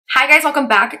Hi guys, welcome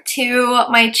back to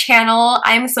my channel.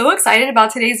 I'm so excited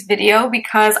about today's video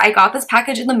because I got this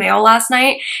package in the mail last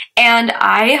night and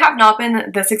I have not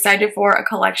been this excited for a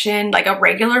collection, like a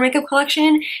regular makeup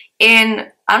collection, in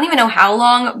I don't even know how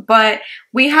long, but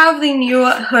we have the new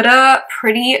Huda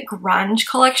Pretty Grunge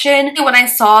collection. When I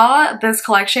saw this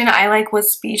collection, I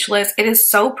was speechless. It is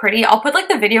so pretty. I'll put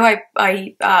the video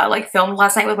I filmed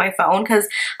last night with my phone because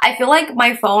I feel like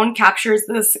my phone captures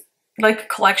this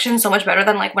collection so much better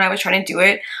than when I was trying to do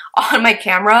it on my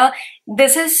camera.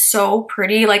 This is so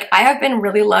pretty. I have been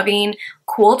really loving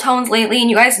cool tones lately, and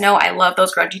you guys know I love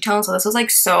those grungy tones, so this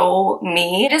was so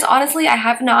me. Just honestly, I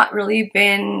have not really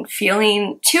been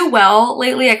feeling too well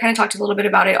lately. I kind of talked a little bit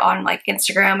about it on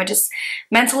Instagram. It just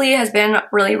mentally has been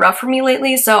really rough for me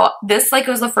lately, so this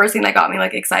was the first thing that got me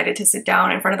excited to sit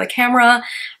down in front of the camera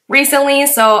recently.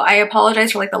 So I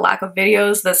apologize for the lack of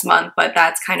videos this month, but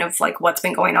that's kind of what's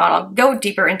been going on. I'll go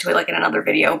deeper into it in another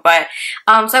video, but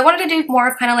so I wanted to do more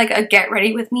of kind of a get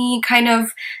ready with me kind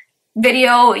of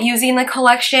video using the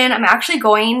collection. I'm actually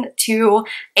going to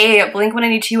a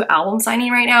Blink-182 album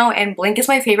signing right now, and Blink is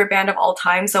my favorite band of all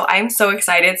time, so I'm so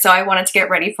excited. So I wanted to get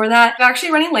ready for that. I'm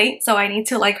actually running late, so I need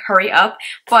to hurry up,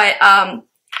 but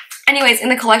anyways, in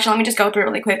the collection, let me just go through it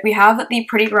really quick. We have the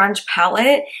Pretty Grunge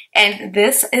palette, and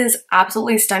this is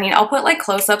absolutely stunning. I'll put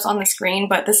close-ups on the screen,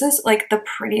 but this is the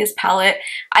prettiest palette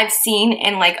I've seen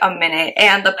in a minute,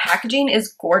 and the packaging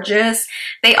is gorgeous.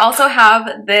 They also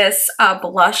have this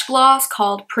blush gloss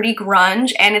called Pretty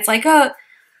Grunge, and it's a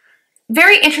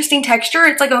very interesting texture.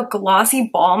 It's a glossy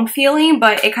balm feeling,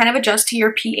 but it kind of adjusts to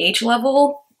your pH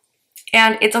level.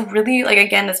 And it's a really,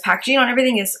 again, this packaging on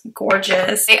everything is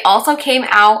gorgeous. They also came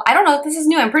out, I don't know if this is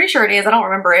new, I'm pretty sure it is, I don't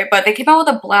remember it, but they came out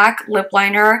with a black lip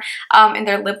liner in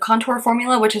their lip contour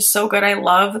formula, which is so good. I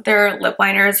love their lip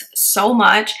liners so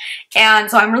much. And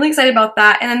so I'm really excited about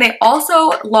that. And then they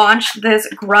also launched this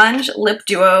grunge lip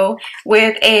duo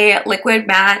with a liquid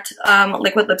matte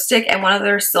liquid lipstick and one of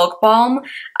their Silk Balm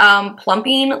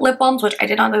plumping lip balms, which I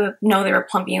did not know they were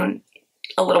plumping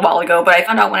a little while ago, but I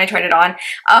found out when I tried it on.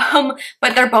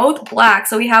 But they're both black,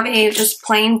 so we have a just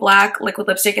plain black liquid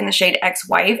lipstick in the shade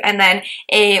Ex-Wife, and then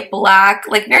a black,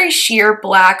 very sheer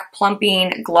black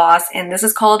plumping gloss, and this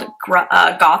is called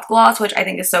Goth Gloss, which I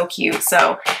think is so cute.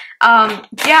 So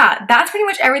yeah, that's pretty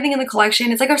much everything in the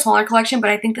collection. It's a smaller collection,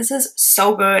 but I think this is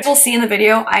so good. We'll see in the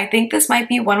video. I think this might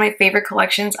be one of my favorite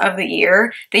collections of the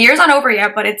year. The year's not over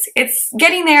yet, but it's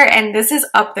getting there, and this is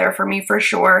up there for me for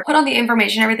sure. Put on the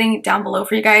information, everything down below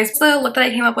for you guys. It's the look that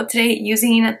I came up with today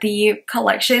using the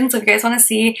collection. So if you guys want to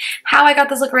see how I got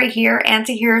this look right here and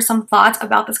to hear some thoughts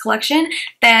about this collection,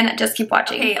 then just keep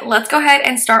watching. Okay, let's go ahead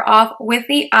and start off with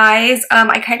the eyes.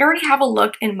 I kind of already have a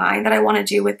look in mind that I want to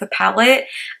do with the palette.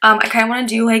 I kind of want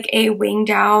to do a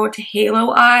winged out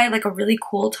halo eye, a really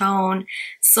cool tone,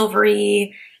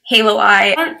 silvery halo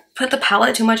eye. I don't put the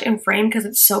palette too much in frame because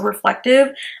it's so reflective,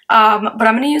 but I'm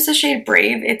going to use the shade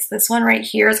Brave. It's this one right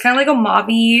here. It's kind of a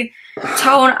mauve-y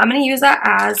tone. I'm going to use that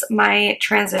as my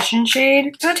transition shade.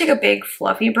 I'm going to take a big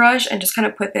fluffy brush and just kind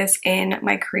of put this in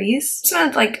my crease.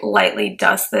 I'm just going to lightly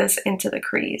dust this into the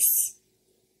crease.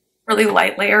 Really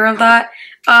light layer of that.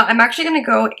 I'm actually going to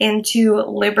go into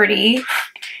Liberty,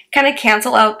 kind of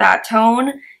cancel out that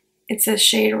tone. It's this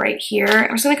shade right here.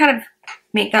 I'm just going to kind of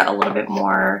make that a little bit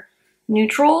more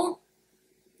neutral.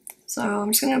 So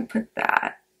I'm just going to put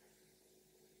that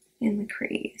in the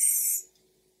crease.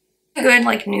 A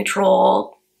good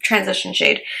neutral transition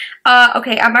shade.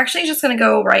 Okay, I'm actually just going to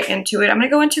go right into it. I'm going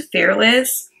to go into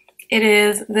Fearless. It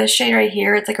is this shade right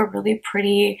here. It's a really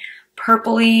pretty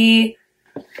purpley,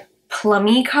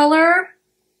 plummy color.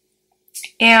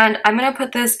 And I'm going to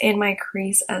put this in my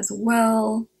crease as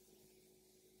well.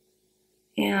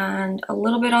 And a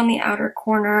little bit on the outer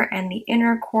corner and the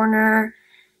inner corner.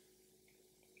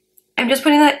 I'm just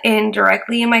putting that in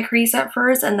directly in my crease at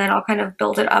first, and then I'll kind of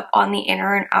build it up on the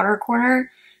inner and outer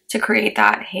corner to create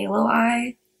that halo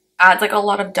eye. Adds a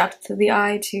lot of depth to the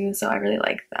eye too, so I really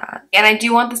like that. And I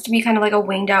do want this to be kind of a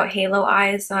winged out halo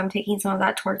eye, so I'm taking some of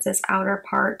that towards this outer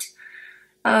part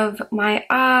of my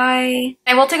eye.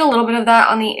 I will take a little bit of that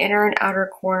on the inner and outer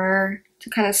corner to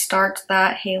kind of start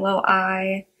that halo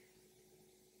eye.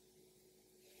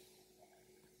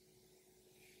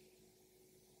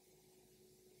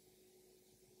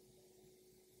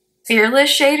 Fearless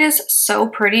shade is so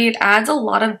pretty. It adds a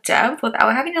lot of depth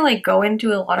without having to go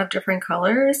into a lot of different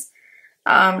colors.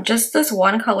 Just this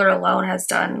one color alone has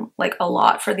done a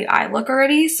lot for the eye look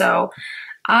already, so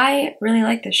I really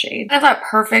like this shade. I have that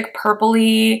perfect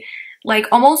purpley,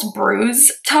 almost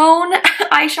bruise tone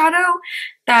eyeshadow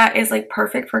that is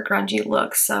perfect for grungy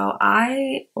looks, so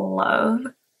I love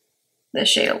this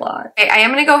shade a lot. Okay, I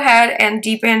am going to go ahead and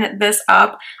deepen this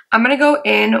up. I'm going to go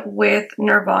in with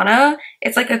Nirvana.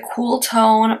 It's like a cool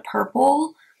tone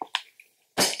purple.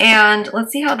 And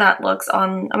let's see how that looks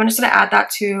on. I'm just going to add that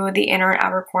to the inner and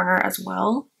outer corner as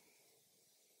well.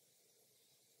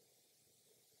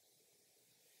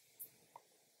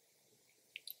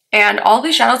 And all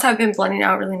these shadows have been blending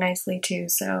out really nicely too,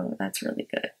 so that's really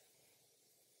good.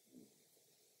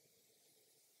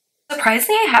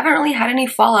 Surprisingly, I haven't really had any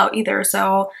fallout either,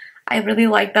 so I really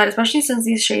like that, especially since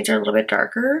these shades are a little bit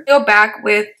darker. Go back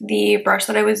with the brush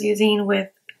that I was using with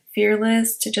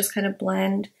Fearless to just kind of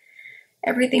blend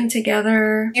everything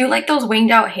together. Do you like those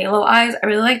winged out halo eyes? I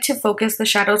really like to focus the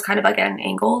shadows kind of like at an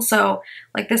angle, so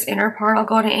like this inner part I'll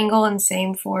go at an angle, and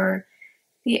same for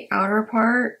the outer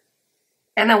part.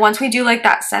 And then once we do like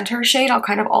that center shade, I'll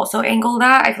kind of also angle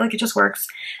that. I feel like it just works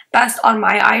best on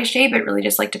my eye shape. It really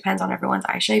just like depends on everyone's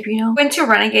eye shape, you know. Into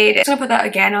Renegade, I'm just gonna put that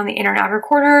again on the inner and outer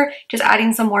corner, just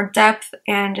adding some more depth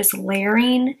and just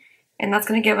layering. And that's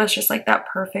gonna give us just like that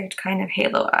perfect kind of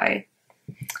halo eye.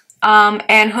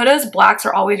 And Huda's blacks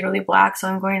are always really black, so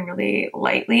I'm going really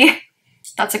lightly.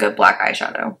 That's a good black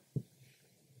eyeshadow.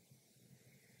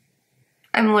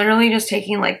 I'm literally just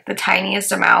taking like the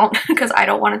tiniest amount because I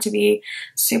don't want it to be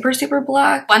super, super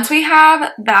black. Once we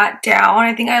have that down,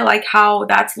 I think I like how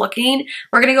that's looking.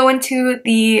 We're going to go into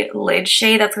the lid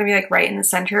shade that's going to be like right in the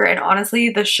center. And honestly,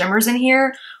 the shimmers in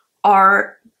here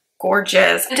are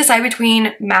gorgeous. I decide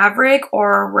between Maverick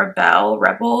or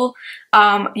Rebel.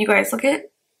 You guys look at,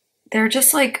 they're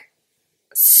just like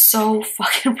so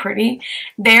fucking pretty.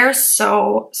 They're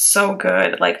so, so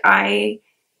good. Like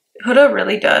Huda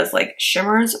really does like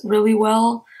shimmers really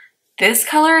well. This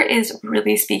color is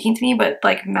really speaking to me, but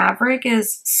like Maverick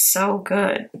is so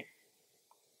good.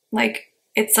 Like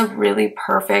it's a really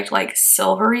perfect like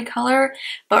silvery color,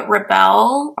 but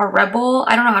Rebel,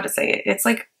 I don't know how to say it. It's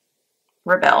like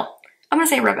Rebel. I'm gonna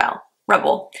say Rebel.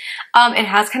 It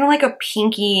has kind of like a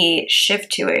pinky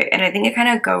shift to it, and I think it kind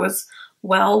of goes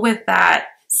well with that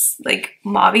like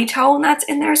mauve tone that's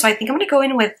in there. So I think I'm gonna go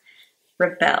in with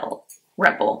Rebel,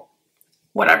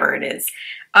 whatever it is.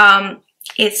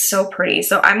 It's so pretty.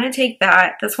 So I'm gonna take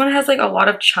that. This one has like a lot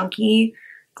of chunky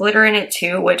glitter in it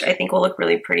too, which I think will look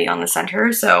really pretty on the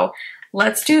center. So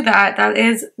let's do that. That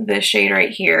is this shade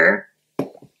right here.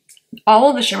 All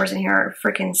of the shimmers in here are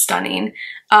freaking stunning.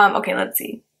 Okay, let's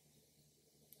see.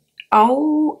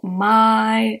 Oh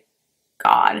my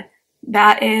god,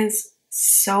 that is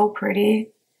so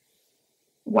pretty.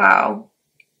 Wow.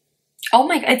 Oh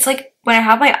my, it's like when I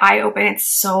have my eye open, it's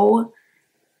so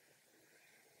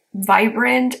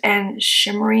vibrant and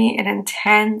shimmery and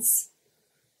intense.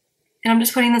 And I'm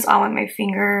just putting this on with my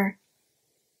finger.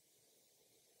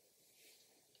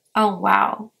 Oh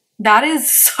wow, that is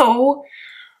so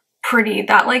pretty.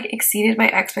 That like exceeded my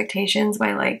expectations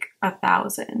by like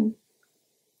 1,000.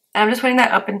 And I'm just putting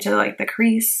that up into like the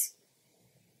crease.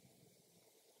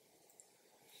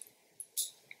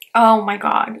 Oh my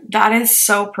god, that is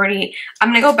so pretty. I'm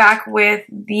gonna go back with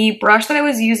the brush that I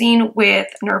was using with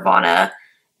Nirvana,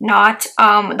 not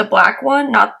the black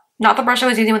one, not the brush I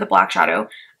was using with the black shadow.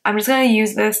 I'm just gonna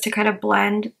use this to kind of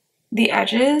blend the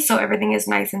edges so everything is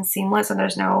nice and seamless and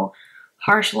there's no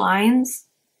harsh lines.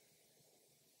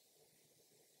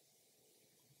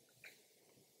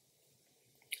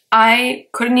 I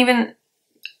couldn't even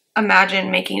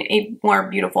imagine making a more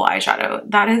beautiful eyeshadow.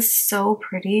 That is so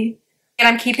pretty. And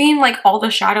I'm keeping like all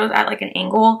the shadows at like an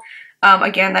angle.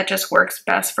 Again, that just works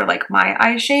best for like my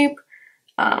eye shape.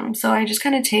 So I just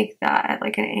kind of take that at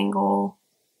like an angle.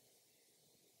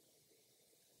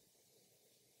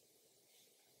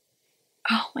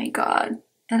 Oh my god,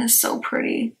 that is so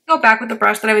pretty. Go back with the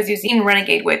brush that I was using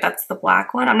Renegade with. That's the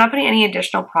black one. I'm not putting any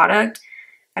additional product.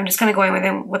 I'm just kind of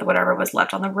going with whatever was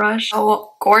left on the brush.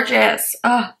 Oh, gorgeous.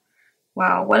 Oh,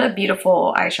 wow, what a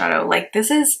beautiful eyeshadow. Like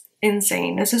this is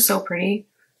insane. This is so pretty.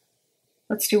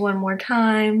 Let's do one more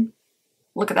time.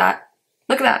 Look at that.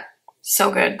 Look at that.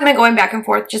 So good. I'm going back and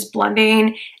forth, just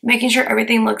blending, making sure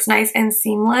everything looks nice and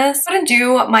seamless. I'm gonna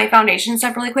do my foundation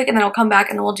stuff really quick, and then I'll come back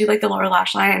and then we'll do like the lower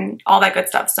lash line and all that good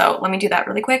stuff. So let me do that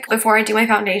really quick. Before I do my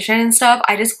foundation and stuff,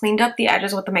 I just cleaned up the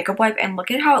edges with the makeup wipe, and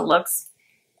look at how it looks.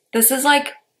 This is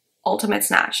like ultimate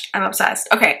snatched. I'm obsessed.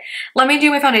 Okay, let me do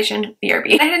my foundation.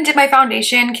 BRB. I didn't dip my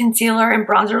foundation, concealer, and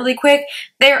bronzer really quick.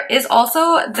 There is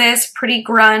also this Pretty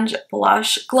Grunge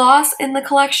blush gloss in the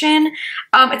collection.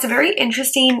 It's a very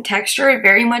interesting texture. It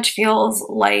very much feels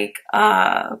like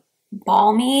a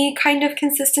balmy kind of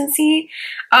consistency.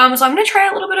 So I'm gonna try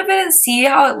a little bit of it and see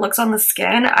how it looks on the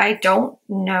skin. I don't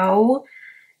know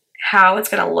how it's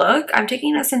gonna look. I'm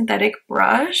taking a synthetic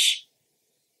brush.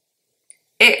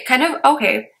 It kind of,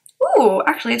 okay. Ooh,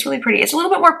 actually it's really pretty. It's a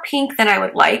little bit more pink than I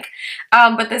would like.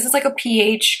 But this is like a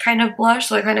pH kind of blush,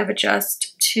 so I kind of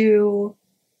adjust to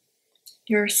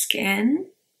your skin.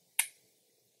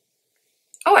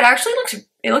 Oh,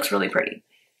 it looks really pretty.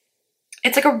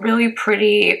 It's like a really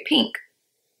pretty pink.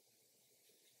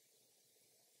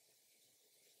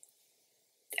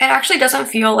 It actually doesn't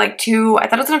feel like I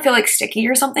thought it was gonna feel like sticky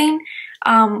or something,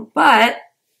 but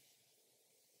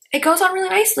it goes on really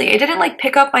nicely. It didn't like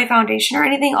pick up my foundation or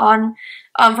anything on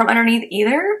from underneath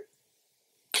either.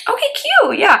 Okay,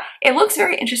 cute. Yeah, it looks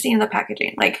very interesting in the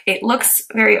packaging. Like, it looks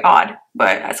very odd,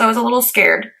 but so I was a little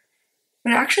scared.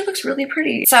 But it actually looks really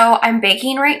pretty. So I'm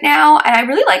baking right now, and I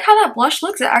really like how that blush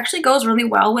looks. It actually goes really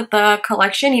well with the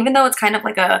collection, even though it's kind of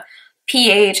like a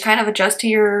pH, kind of adjust to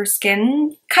your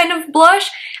skin kind of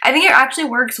blush. I think it actually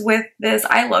works with this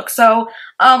eye look. So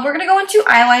we're gonna go into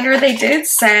eyeliner. They did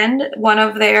send one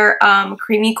of their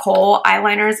creamy coal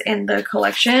eyeliners in the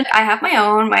collection. I have my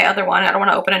other one. I don't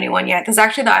want to open a new one yet. This is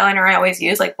actually the eyeliner I always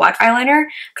use, like black eyeliner,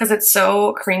 because it's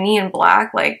so creamy and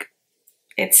black. Like,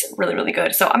 it's really, really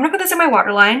good. So I'm gonna put this in my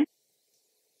waterline.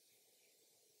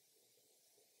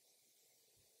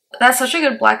 That's such a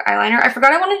good black eyeliner. I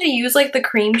forgot I wanted to use like the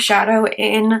cream shadow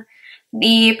in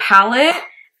the palette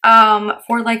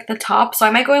for like the top. So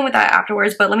I might go in with that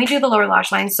afterwards, but let me do the lower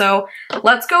lash line. So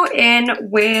let's go in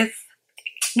with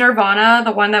Nirvana,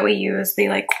 the one that we use, the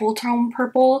like cool tone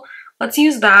purple. Let's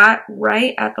use that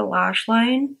right at the lash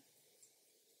line.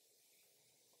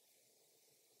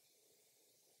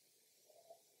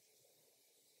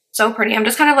 So pretty. I'm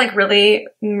just kind of like really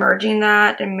merging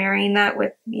that and marrying that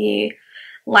with the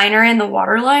liner in the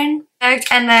waterline.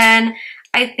 And then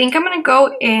I think I'm gonna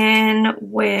go in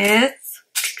with,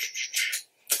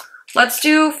 let's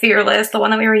do Fearless, the one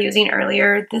that we were using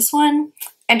earlier, this one,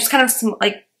 and just kind of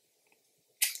like,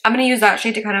 I'm gonna use that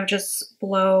shade to kind of just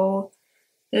blow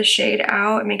the shade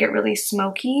out and make it really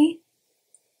smoky.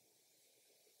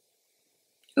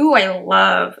 Ooh, I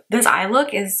love this eye look.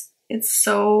 It's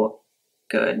so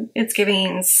good. It's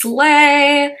giving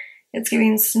slay. It's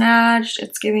giving snatched,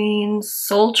 it's giving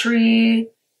sultry,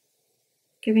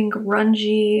 giving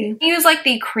grungy. I use like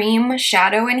the cream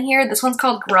shadow in here. This one's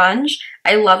called Grunge.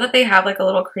 I love that they have like a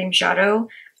little cream shadow.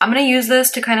 I'm gonna use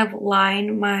this to kind of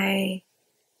line my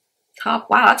top.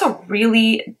 Wow, that's a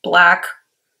really black.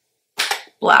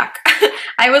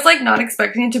 I was like not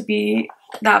expecting it to be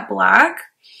that black.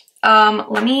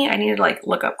 I need to like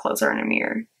look up closer in a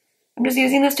mirror. I'm just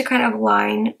using this to kind of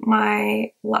line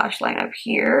my lash line up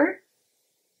here.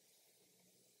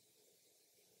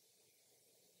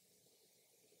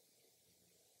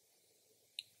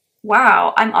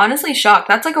 Wow, I'm honestly shocked.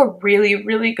 That's like a really,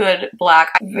 really good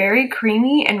black. Very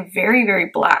creamy and very,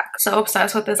 very black. So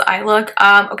obsessed with this eye look.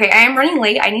 Okay, I am running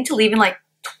late. I need to leave in like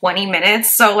 20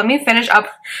 minutes. So let me finish up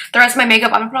the rest of my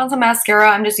makeup. I'm gonna put on some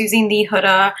mascara. I'm just using the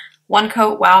Huda One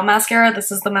Coat Wow mascara.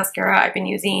 This is the mascara I've been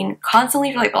using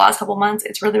constantly for like the last couple months.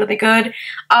 It's really, really good.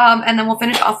 And then we'll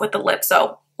finish off with the lip.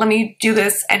 So let me do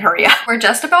this and hurry up. We're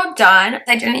just about done.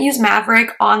 I didn't use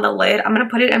Maverick on the lid. I'm gonna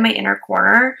put it in my inner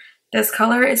corner. This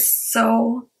color is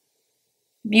so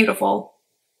beautiful.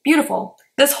 Beautiful.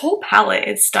 This whole palette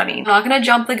is stunning. I'm not gonna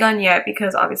jump the gun yet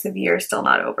because obviously the year is still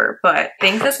not over, but I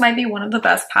think this might be one of the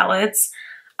best palettes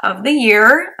of the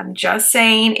year. I'm just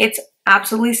saying, it's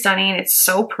absolutely stunning. It's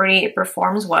so pretty. It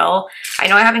performs well. I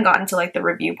know I haven't gotten to like the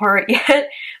review part yet,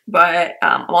 but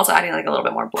I'm also adding like a little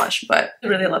bit more blush, but I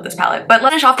really love this palette. But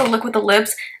let's finish off the look with the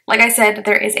lips. Like I said,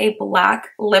 there is a black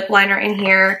lip liner in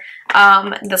here.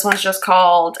 This one's just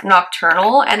called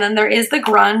Nocturnal. And then there is the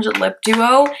Grunge Lip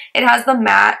Duo. It has the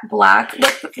matte black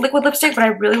liquid lipstick, but I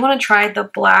really want to try the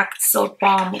black Silk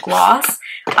Balm gloss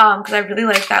because I really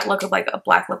like that look of like a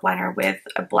black lip liner with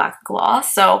a black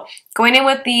gloss. So going in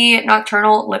with the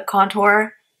Nocturnal lip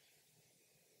contour.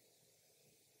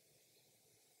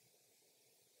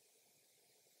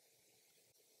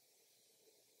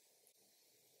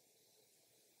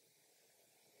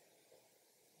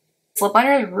 This lip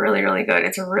liner is really, really good.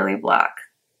 It's really black.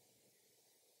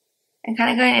 And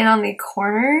kind of going in on the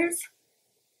corners.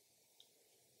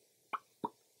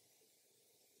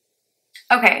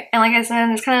 Okay, and like I said,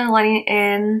 I'm just kind of letting it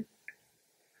in.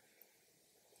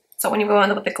 So when you go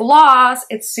in with the gloss,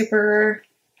 it's super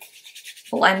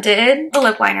blended. The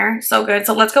lip liner, so good.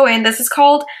 So let's go in. This is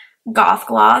called Goth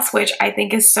Gloss, which I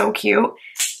think is so cute.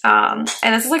 And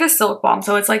this is like a silk balm,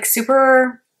 so it's like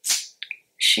super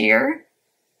sheer.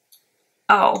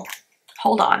 Oh,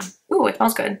 hold on. Ooh, it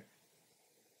smells good.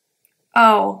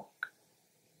 Oh.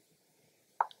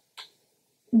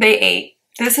 They ate.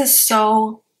 This is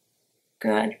so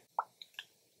good.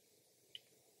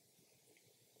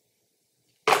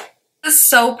 This is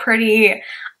so pretty.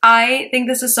 I think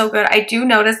this is so good. I do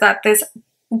notice that this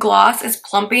gloss is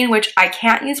plumping, which I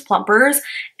can't use plumpers,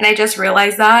 and I just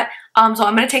realized that. So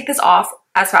I'm going to take this off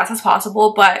as fast as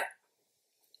possible, but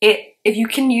if you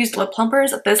can use lip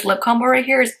plumpers, this lip combo right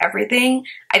here is everything.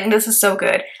 I think this is so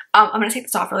good. I'm gonna take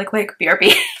this off really quick.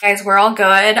 BRB. Guys, we're all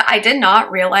good. I did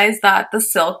not realize that the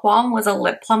Silk Balm was a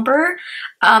lip plumper.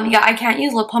 Yeah, I can't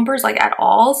use lip plumpers like at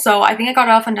all, so I think I got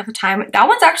it off enough time. That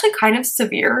one's actually kind of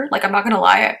severe. Like, I'm not gonna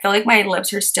lie. I feel like my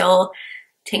lips are still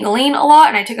tingling a lot,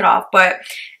 and I took it off. But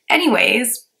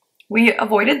anyways, we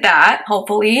avoided that,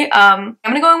 hopefully. I'm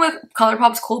gonna go in with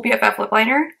ColourPop's Cool BFF lip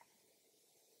liner.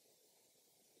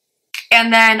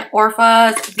 And then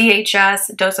Orpha's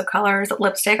VHS Dose of Colors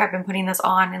lipstick. I've been putting this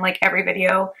on in like every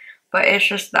video, but it's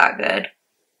just that good.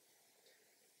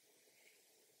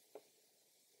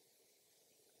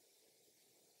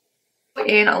 Put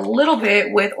in a little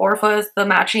bit with Orpha's, the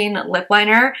matching lip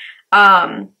liner.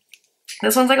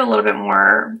 This one's like a little bit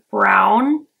more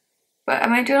brown, but I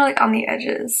might do it like on the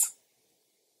edges.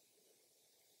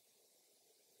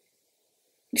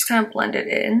 Just kind of blend it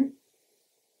in.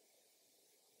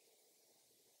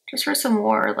 Just for some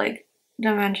more like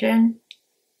dimension.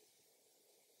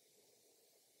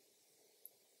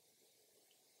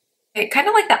 Okay, kind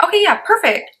of like that. Okay, yeah,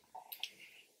 perfect.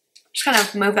 Just kind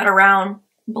of move that around,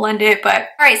 blend it.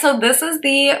 But all right, so this is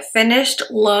the finished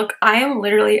look. I am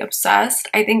literally obsessed.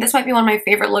 I think this might be one of my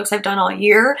favorite looks I've done all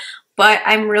year, but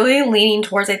I'm really leaning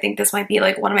towards, I think this might be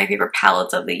like one of my favorite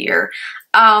palettes of the year.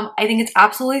 I think it's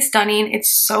absolutely stunning.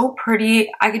 It's so pretty.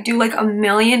 I could do like a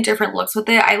million different looks with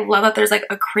it. I love that there's like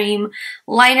a cream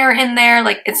liner in there.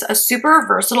 Like, it's a super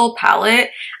versatile palette.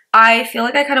 I feel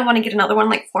like I kind of want to get another one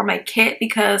like for my kit,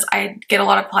 because I get a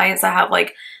lot of clients that have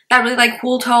like that really like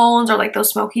cool tones or like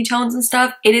those smoky tones and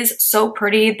stuff. It is so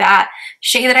pretty. That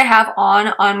shade that I have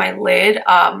on my lid,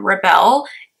 Rebel,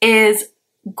 is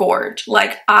gorge.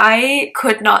 Like, I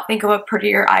could not think of a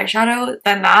prettier eyeshadow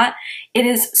than that. It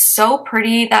is so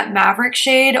pretty. That Maverick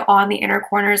shade on the inner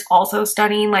corner is also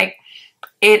stunning. Like,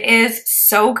 it is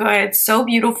so good, so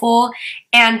beautiful,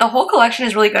 and the whole collection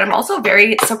is really good. I'm also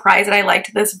very surprised that I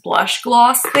liked this blush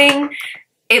gloss thing.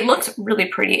 It looks really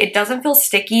pretty. It doesn't feel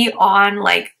sticky on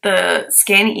like the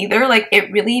skin either. Like,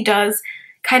 it really does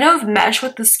kind of mesh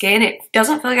with the skin. It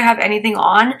doesn't feel like I have anything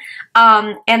on.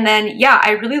 And then, yeah,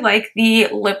 I really like the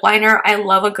lip liner. I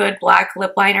love a good black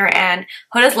lip liner, and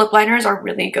Huda's lip liners are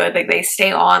really good. Like, they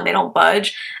stay on, they don't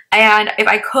budge. And if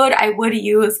I could, I would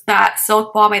use that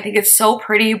Silk Balm. I think it's so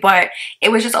pretty, but it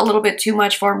was just a little bit too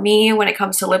much for me when it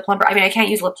comes to lip plumper. I mean, I can't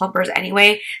use lip plumpers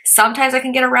anyway. Sometimes I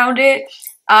can get around it.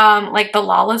 Like the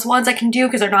Lawless ones I can do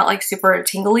because they're not like super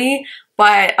tingly.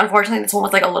 But unfortunately, this one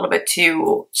was like a little bit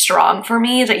too strong for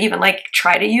me to even like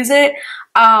try to use it.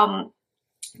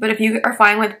 But if you are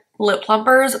fine with lip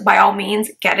plumpers, by all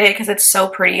means, get it, because it's so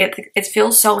pretty. It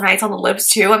feels so nice on the lips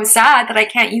too. I'm sad that I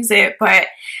can't use it, but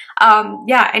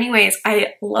yeah, anyways,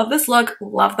 I love this look,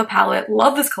 love the palette,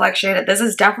 love this collection. This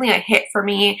is definitely a hit for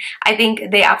me. I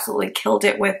think they absolutely killed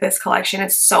it with this collection.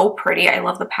 It's so pretty. I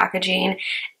love the packaging,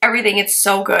 everything. It's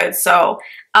so good. So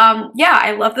yeah,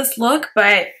 I love this look.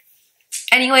 But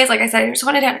anyways, like I said, I just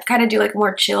wanted to kind of do like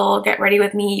more chill, get ready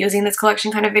with me using this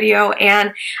collection kind of video,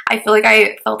 and I feel like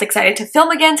I felt excited to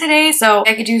film again today, so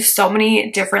I could do so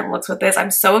many different looks with this.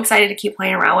 I'm so excited to keep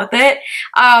playing around with it.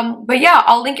 But yeah,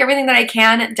 I'll link everything that I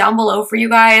can down below for you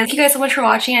guys. Thank you guys so much for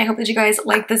watching. I hope that you guys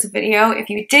liked this video. If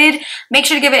you did, make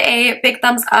sure to give it a big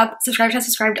thumbs up, subscribe if you're not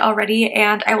subscribed already,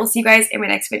 and I will see you guys in my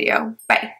next video. Bye.